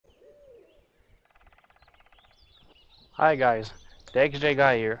Hi guys, the XJ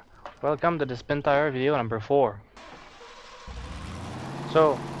guy here. Welcome to the spin tire video number 4.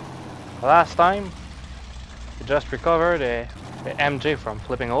 So, last time we just recovered the MJ from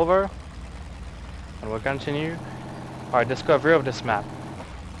flipping over, and we'll continue our discovery of this map.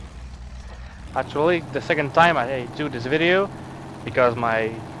 Actually, the second time I do this video because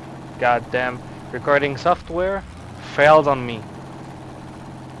my goddamn recording software failed on me.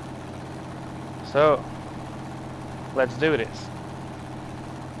 So, let's do this.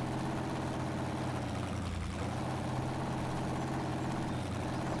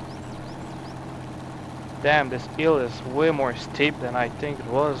 Damn, this hill is way more steep than I think it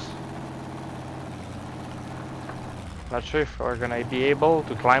was. Not sure if we're gonna be able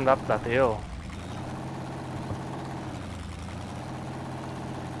to climb up that hill.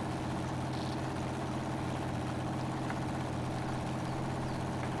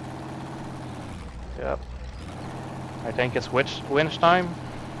 Yep. I think it's winch time.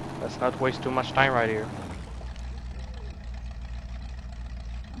 Let's not waste too much time right here.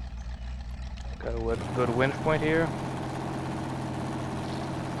 Got a good winch point here.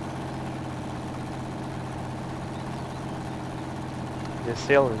 This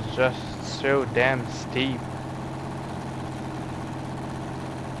hill is just so damn steep.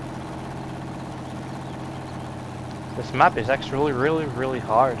 This map is actually really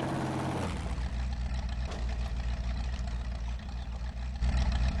hard.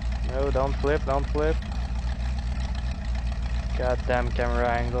 No, don't flip, don't flip. Goddamn camera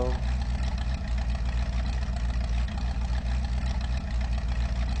angle.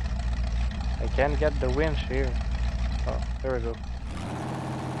 I can't get the winch here. Oh, there we go.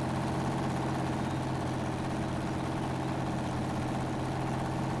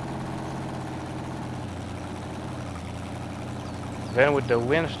 Then with the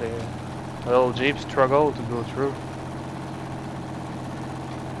winch the little jeep struggle to go through.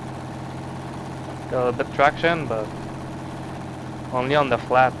 Got a bit traction, but only on the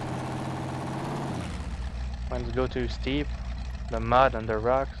flat. When it go too steep, the mud and the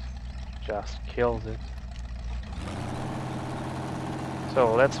rocks just kills it.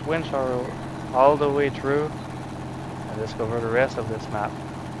 So let's winch all the way through and discover the rest of this map.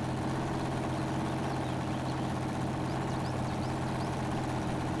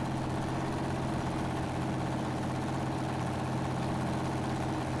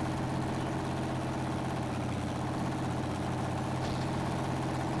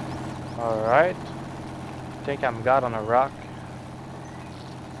 Alright, I think I'm got on a rock.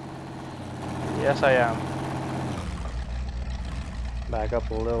 Yes, I am. Back up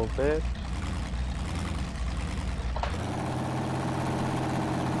a little bit.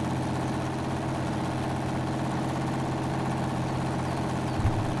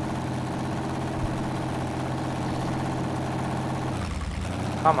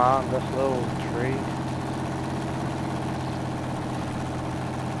 Come on, this little tree.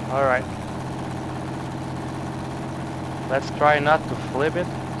 Alright. Let's try not to flip it.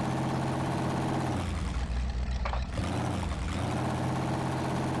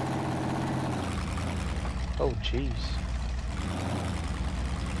 Oh jeez.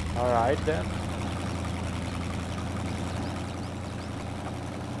 Alright then.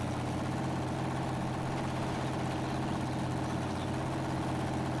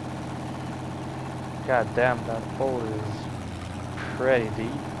 God damn, that hole is pretty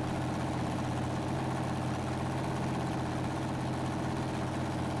deep.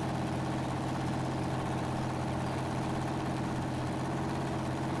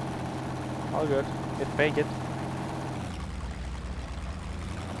 All good. Make it.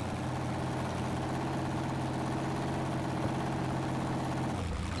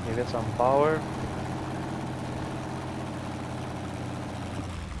 Give it some power.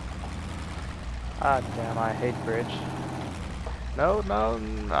 Ah damn, I hate bridge. No,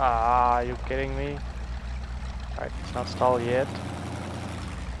 are you kidding me? Alright, it's not stalled yet.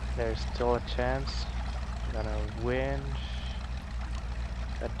 There's still a chance. I'm gonna winch.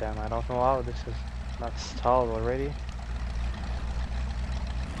 God damn, I don't know how this is not stalled already.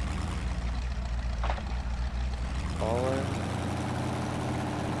 Forward.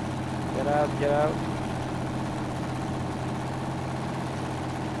 Get out, get out.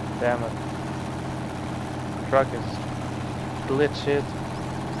 Damn it. The truck is glitched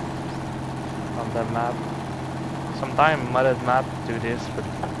on the map. Sometimes modded map do this, but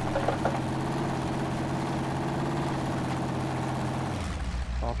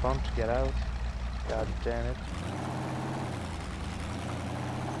don't want to get out. God damn it.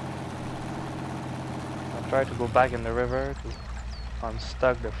 I'll try to go back in the river to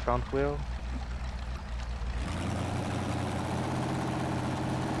unstuck the front wheel.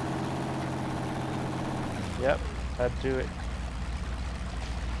 Yep, that do it.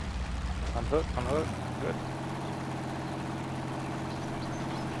 Unhook, unhook, good.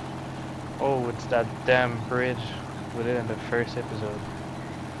 Oh, it's that damn bridge we did in the first episode.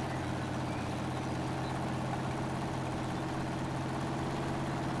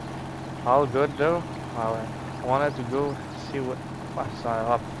 All good though. I wanted to go see what's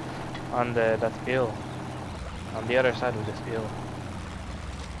up on that hill. On the other side of this hill.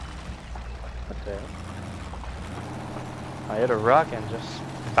 What the hell? I hit a rock and just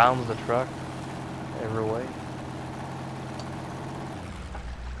bounced the truck every way.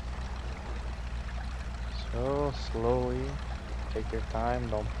 So slowly, take your time,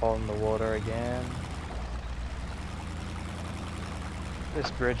 don't fall in the water again. This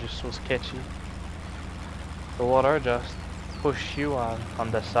bridge is so sketchy. The water just push you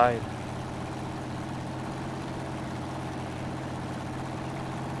on the side.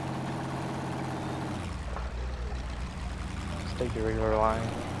 Let's take the regular line.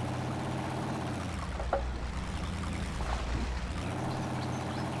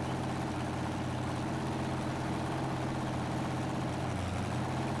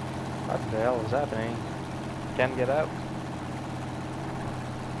 What the hell is happening? Can't get out.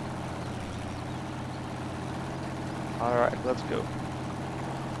 Alright, let's go.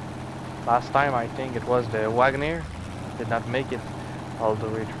 Last time I think it was the Wagoneer. Did not make it all the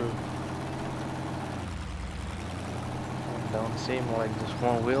way through. It don't seem like just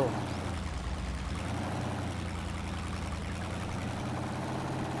one wheel.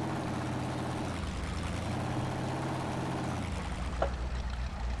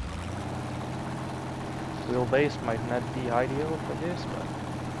 Wheelbase might not be ideal for this, but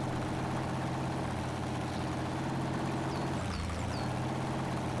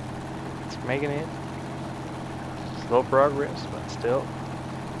it's making it. Slow progress, but still.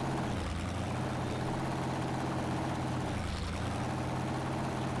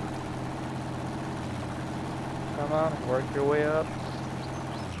 Come on, work your way up.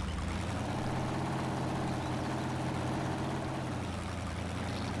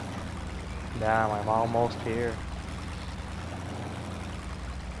 Damn, I'm almost here.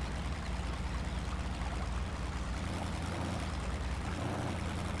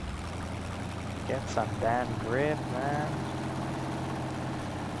 Get some damn grip, man.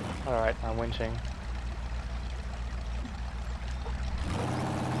 Alright, I'm winching.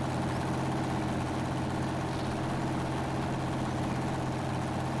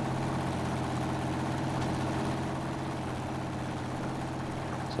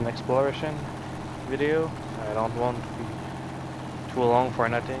 It's an exploration video. I don't want to be too long for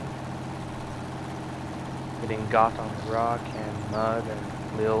nothing. Getting got on rock and mud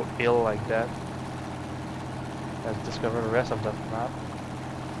and little hill like that. Let's discover the rest of the map.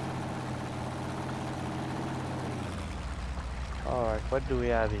 Alright, what do we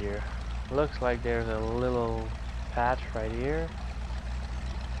have here? Looks like there's a little patch right here.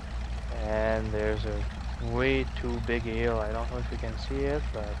 And there's a way too big hill. I don't know if you can see it,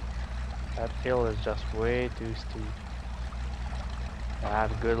 but that hill is just way too steep. I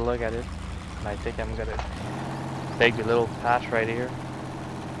have a good look at it, and I think I'm gonna take the little patch right here,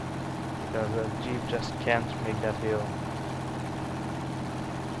 because the Jeep just can't make that hill.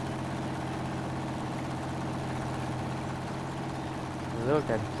 Look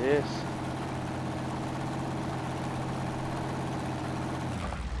at this.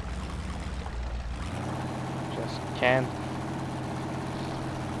 Just can't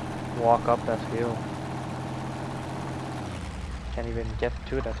walk up that hill. Can't even get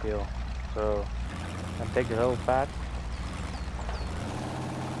to that hill. So I'll take the little path.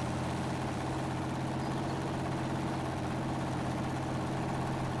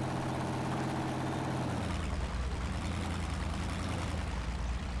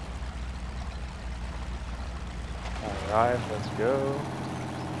 Alright, let's go.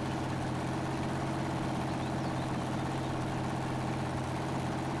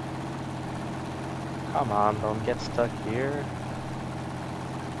 Come on, don't get stuck here.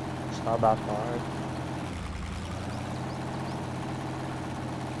 It's not that hard.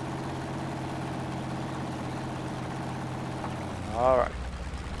 Alright.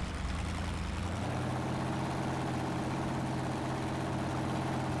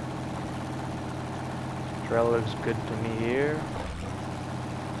 Trail looks good to me here.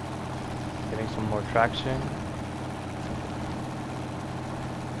 Getting some more traction.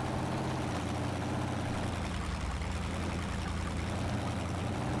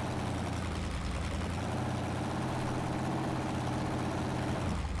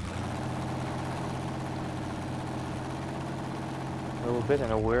 A little bit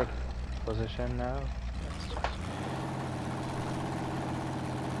in a weird position now. Let's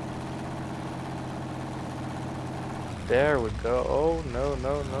There we go. Oh, no,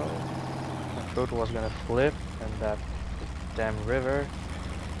 no, no. I thought it was gonna flip and that damn river.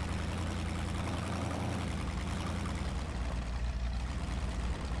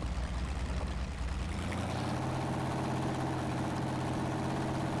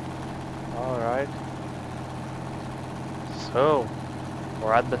 Alright. So,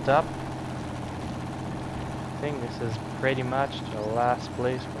 we're at the top. I think this is pretty much the last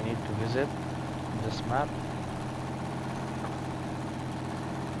place we need to visit on this map.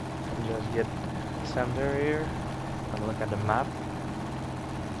 Just get center here and look at the map.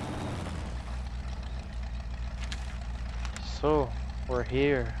 So we're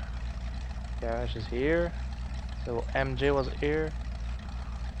here. Garage is here. So MJ was here.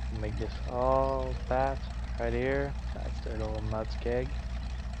 Make this all path right here. That's their little mud keg.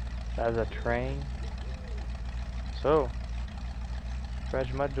 That's a train. So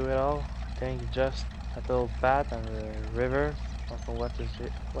dredge mud do it all. I think just a little path and the river. I don't know what is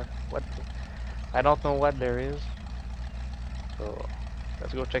it. What? I don't know what there is. So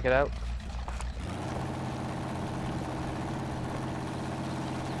let's go check it out.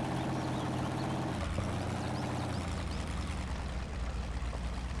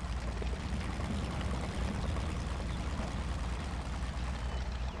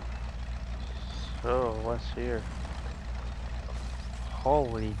 So what's here?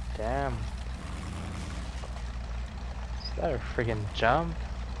 Holy damn! Is that a freaking jump?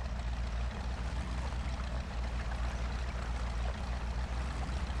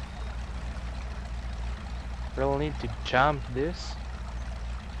 We'll need to jump this.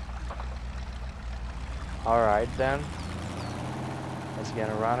 Alright then. Let's get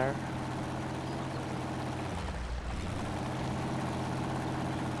a runner.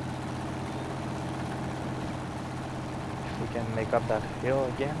 If we can make up that hill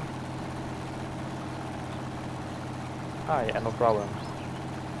again. Ah yeah, no problem.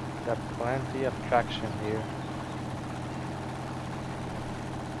 Got plenty of traction here.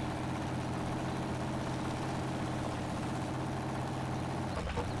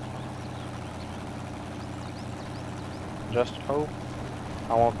 Just hope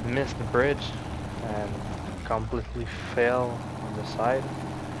I won't miss the bridge and completely fail on the side.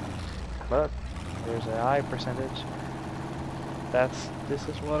 But there's a high percentage. This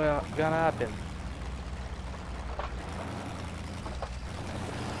is what gonna happen.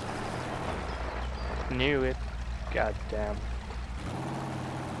 Knew it. God damn.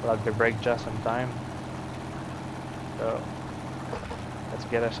 Let the brake just in time. So let's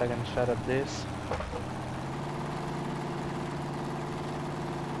get a second shot at this.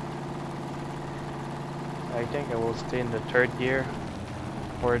 I think I will stay in the third gear.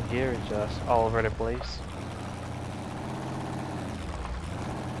 Fourth gear is just all over the place.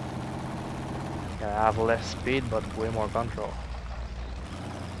 I have less speed but way more control.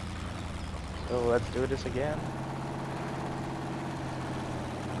 So let's do this again.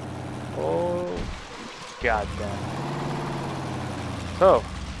 Oh, god damn. So,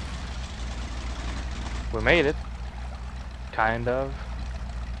 we made it. Kind of.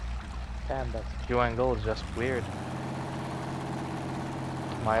 Damn, that view angle is just weird.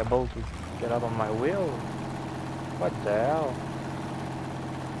 Am I able to get up on my wheel? What the hell?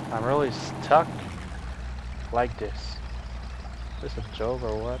 I'm really stuck like this. Is this a joke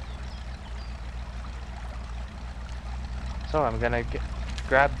or what? So I'm gonna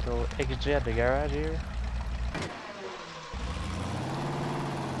grab the XJ at the garage here.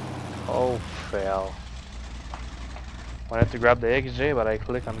 Oh, fail. Wanted to grab the XJ, but I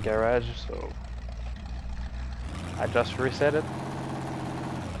click on garage, so I just reset it.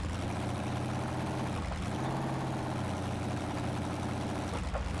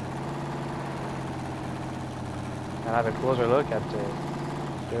 And have a closer look at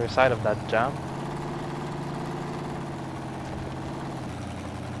the other side of that jump.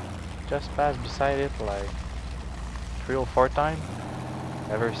 Just passed beside it like 3 or 4 times.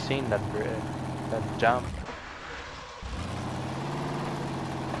 Never seen that jump.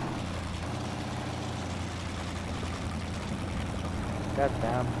 God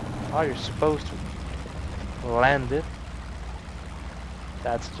damn. How you're supposed to land it?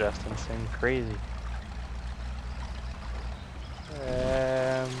 That's just insane crazy.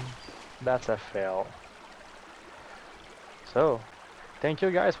 That's a fail. So, thank you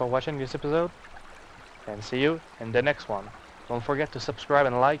guys for watching this episode, and see you in the next one. Don't forget to subscribe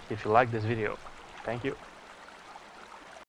and like if you like this video. Thank you.